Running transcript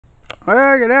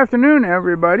Well, good afternoon,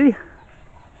 everybody.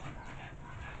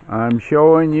 I'm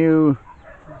showing you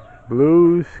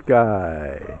blue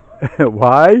sky.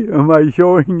 Why am I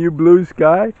showing you blue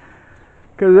sky?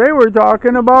 Because they were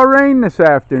talking about rain this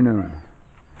afternoon.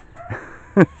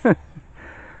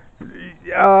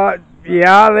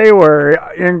 Yeah, they were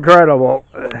incredible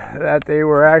that they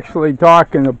were actually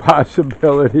talking the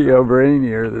possibility of rain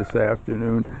here this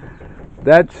afternoon.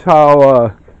 That's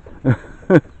how,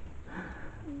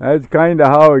 that's kind of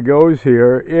how it goes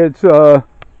here. It's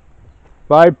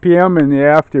 5 p.m. in the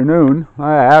afternoon,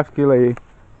 actually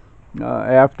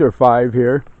after 5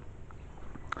 here.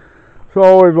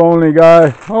 So we've only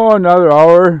got, another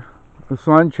hour of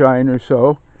sunshine or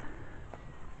so.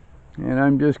 And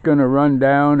I'm just going to run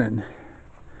down and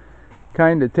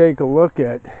kind of take a look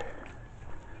at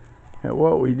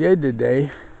what we did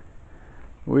today.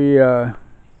 We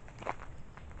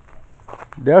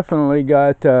definitely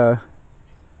got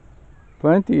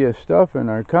plenty of stuff in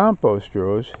our compost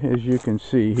rows, as you can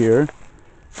see here.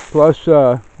 Plus,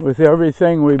 with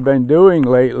everything we've been doing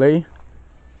lately,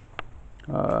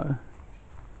 a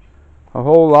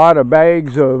whole lot of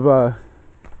bags of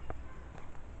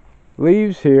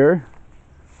leaves here.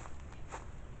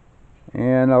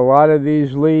 And a lot of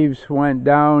these leaves went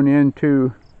down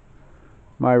into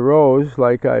my rows,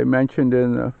 like I mentioned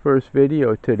in the first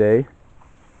video today.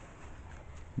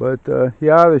 But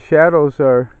yeah, the shadows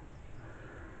are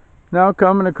now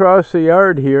coming across the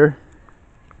yard here.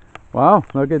 Wow,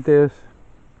 look at this.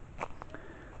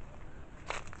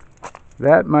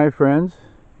 That, my friends,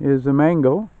 is a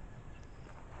mango.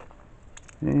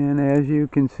 And as you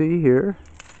can see here,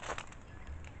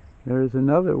 there's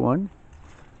another one.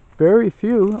 Very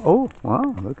few. Oh,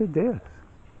 wow, look at this.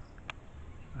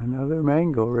 Another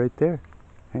mango right there,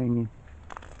 hanging.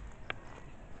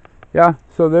 Yeah,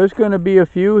 so there's going to be a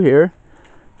few here.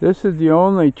 This is the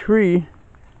only tree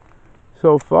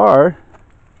so far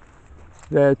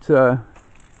that's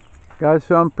got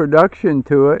some production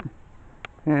to it.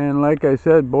 And like I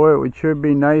said, boy, it would sure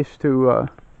be nice to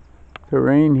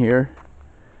rain here.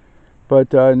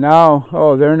 But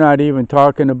now, they're not even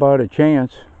talking about a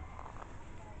chance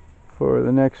for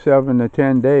the next 7 to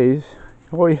 10 days.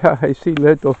 Oh yeah, I see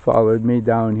Little followed me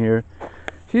down here.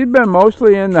 She's been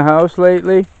mostly in the house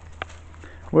lately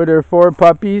with her 4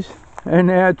 puppies and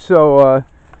that, so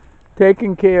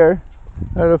taking care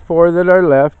of the 4 that are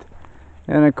left.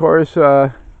 And of course,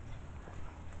 Dodo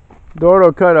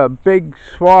cut a big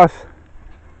swath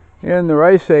in the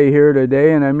rice hay here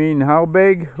today, and I mean, how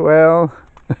big? Well,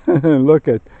 look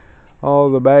at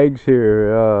all the bags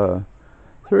here.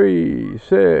 3,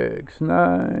 6,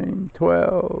 9,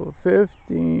 12,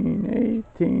 15,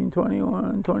 18,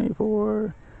 21,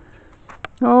 24,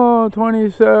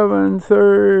 27,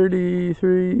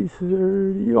 33,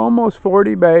 30, almost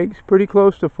 40 bags, pretty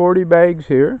close to 40 bags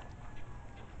here.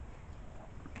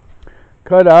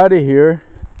 Cut out of here,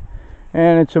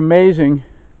 and it's amazing.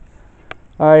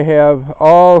 I have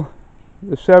all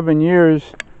the 7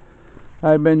 years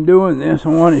I've been doing this. I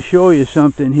want to show you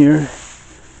something here.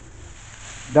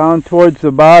 Down towards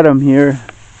the bottom here,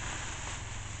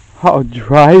 how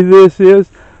dry this is.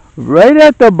 Right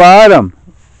at the bottom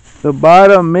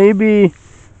maybe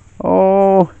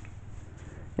 8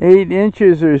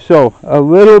 inches or so, a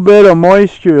little bit of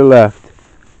moisture left.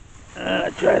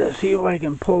 Try to see if I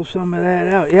can pull some of that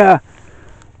out. Yeah,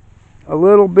 a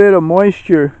little bit of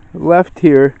moisture left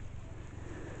here,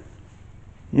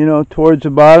 you know, towards the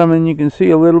bottom, and you can see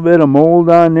a little bit of mold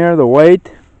on there, the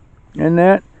white and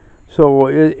that. So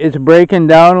it's breaking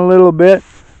down a little bit,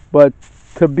 but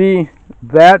to be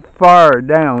that far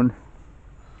down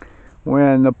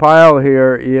when the pile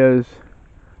here is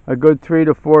a good 3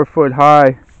 to 4 foot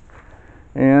high,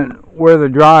 and where the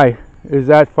dry is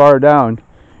that far down.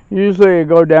 Usually you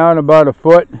go down about a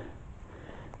foot,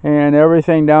 and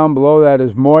everything down below that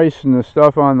is moist, and the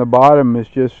stuff on the bottom is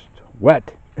just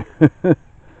wet.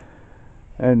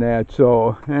 And that,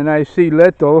 so, and I see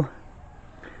Little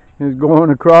is going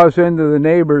across into the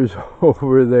neighbors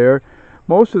over there.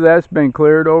 Most of that's been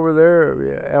cleared over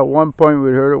there. At one point we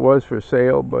heard it was for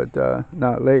sale, but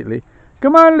not lately.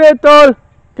 Come on, Little!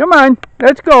 Come on,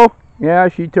 let's go! Yeah,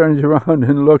 she turns around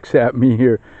and looks at me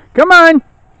here. Come on!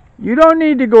 You don't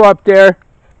need to go up there.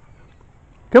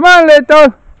 Come on,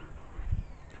 Little!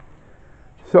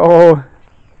 So,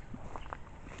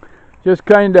 just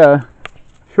kind of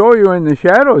show you in the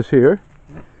shadows here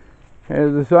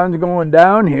as the sun's going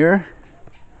down here.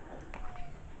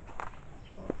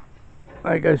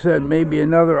 Like I said, maybe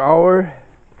another hour.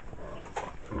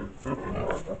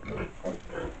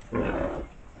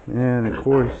 And of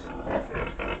course,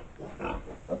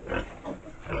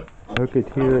 look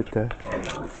at here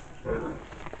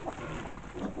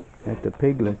at the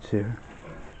piglets here.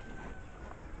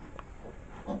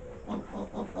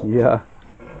 Yeah.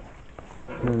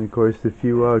 And of course the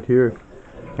few out here.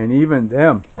 And even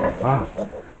them, wow,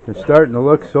 they're starting to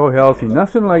look so healthy.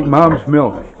 Nothing like mom's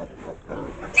milk.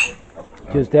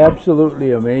 Just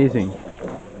absolutely amazing.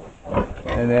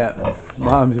 And that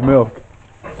mom's milk.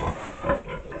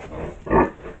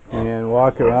 And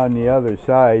walk around the other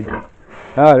side.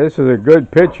 Ah, this is a good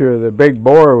picture of the big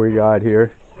boar we got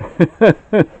here.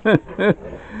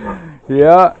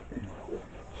 Yeah,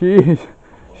 she's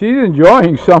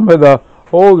enjoying some of the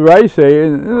old rice,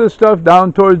 and the stuff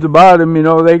down towards the bottom, you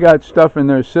know, they got stuff in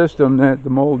their system that the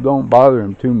mold don't bother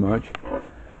them too much.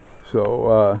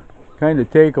 So kind of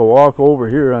take a walk over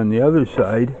here on the other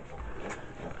side.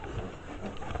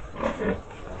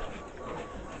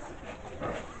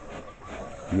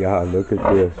 Yeah, look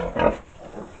at this.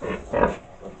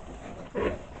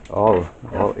 All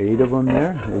 8 of them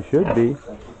there. There should be.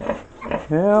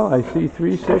 Well, I see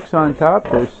 3, 6 on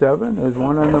top. There's 7. There's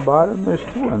 1 on the bottom. There's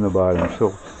 2 on the bottom.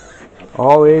 So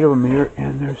all 8 of them here,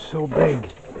 and they're so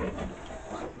big.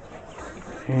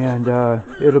 And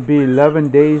it'll be 11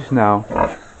 days now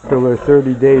till they're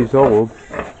 30 days old.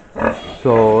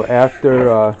 So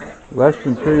after less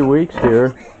than 3 weeks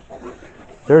here,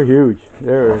 they're huge.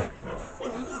 They're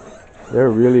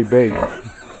really big.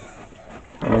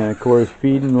 And of course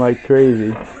feeding like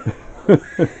crazy.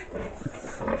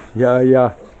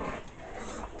 Yeah.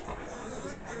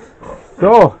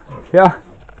 So, yeah,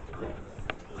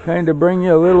 kind of bring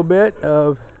you a little bit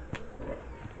of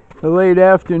the late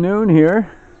afternoon here.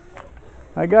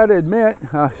 I gotta admit,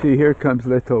 see, here comes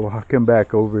Little walking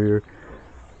back over here.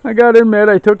 I gotta admit,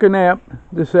 I took a nap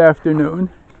this afternoon.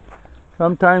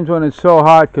 Sometimes when it's so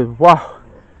hot, because wow,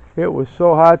 it was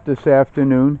so hot this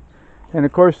afternoon. And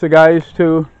of course the guys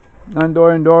too,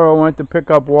 Andor and Doro, went to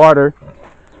pick up water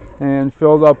and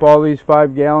filled up all these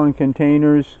 5-gallon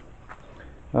containers.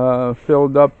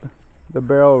 Filled up the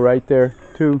barrel right there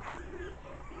too.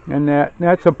 And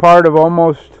that's a part of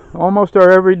almost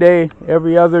our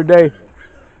every other day.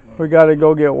 We got to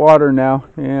go get water now.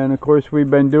 And of course we've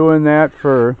been doing that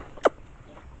for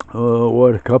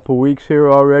a couple weeks here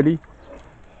already.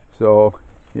 So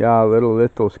yeah,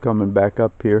 Little's coming back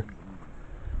up here.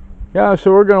 Yeah,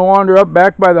 so we're going to wander up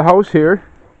back by the house here.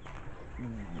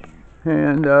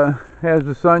 And as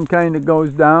the sun kind of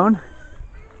goes down,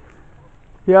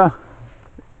 yeah,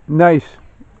 nice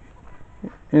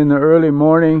in the early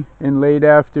morning and late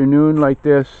afternoon like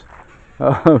this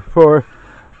for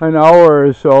an hour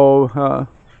or so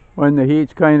when the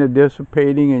heat's kind of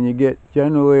dissipating and you get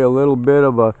generally a little bit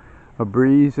of a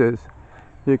breeze, as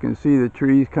you can see the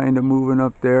trees kind of moving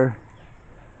up there.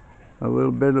 A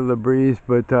little bit of the breeze,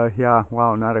 but yeah,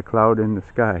 wow, not a cloud in the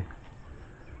sky.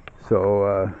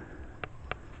 So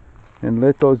and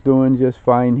Little's doing just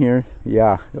fine here.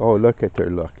 Yeah, oh, look at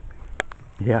her, look.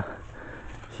 Yeah,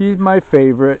 she's my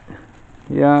favorite.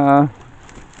 Yeah,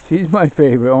 she's my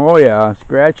favorite. Oh yeah,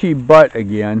 scratchy butt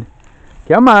again.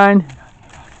 Come on.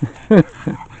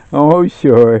 Oh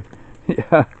sure.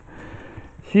 Yeah,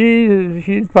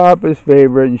 she's Papa's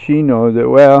favorite, and she knows it.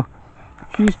 Well,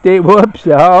 she stays. Whoops.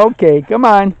 Okay, come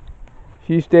on.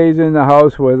 She stays in the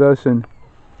house with us, and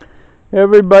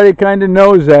everybody kind of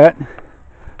knows that.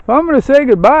 So I'm going to say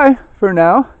goodbye for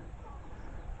now.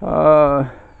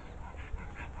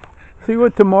 See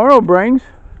what tomorrow brings.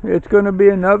 It's going to be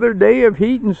another day of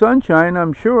heat and sunshine,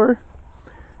 I'm sure.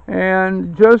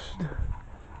 And just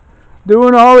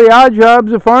doing all the odd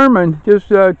jobs of farming.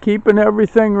 Just keeping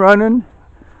everything running.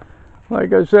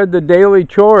 Like I said, the daily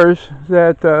chores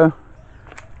that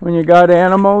when you got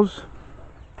animals,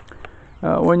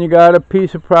 when you got a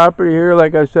piece of property here,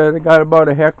 like I said, I got about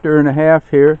 1.5 hectares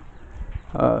here.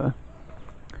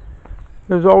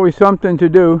 There's always something to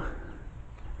do,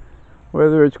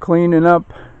 whether it's cleaning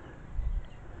up,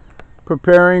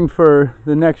 preparing for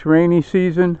the next rainy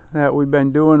season that we've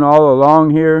been doing all along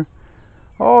here.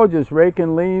 Oh, just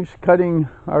raking leaves, cutting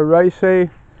our rice hay,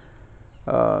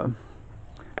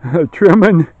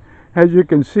 trimming, as you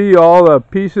can see, all the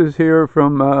pieces here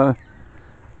from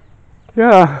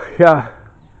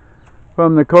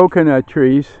from the coconut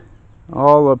trees,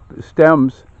 all the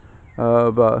stems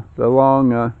of the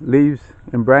long leaves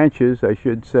and branches, I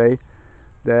should say,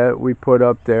 that we put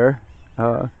up there.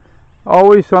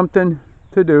 Always something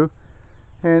to do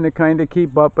and to kind of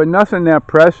keep up, but nothing that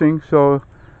pressing. So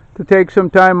to take some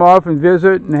time off and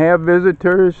visit and have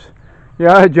visitors.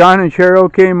 Yeah, John and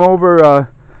Cheryl came over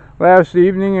last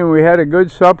evening and we had a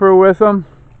good supper with them.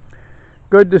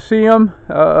 Good to see them.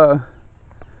 A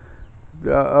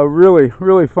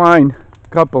really fine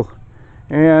couple.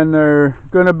 and they're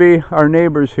going to be our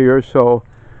neighbors here, so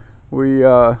we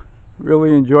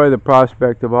really enjoy the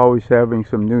prospect of always having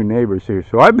some new neighbors here.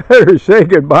 So I better say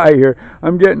goodbye here.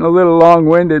 I'm getting a little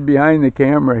long-winded behind the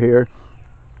camera here.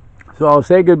 So I'll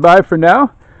say goodbye for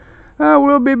now.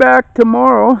 We'll be back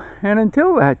tomorrow, and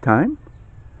until that time,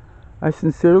 I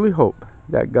sincerely hope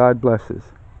that God blesses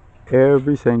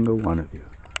every single one of you.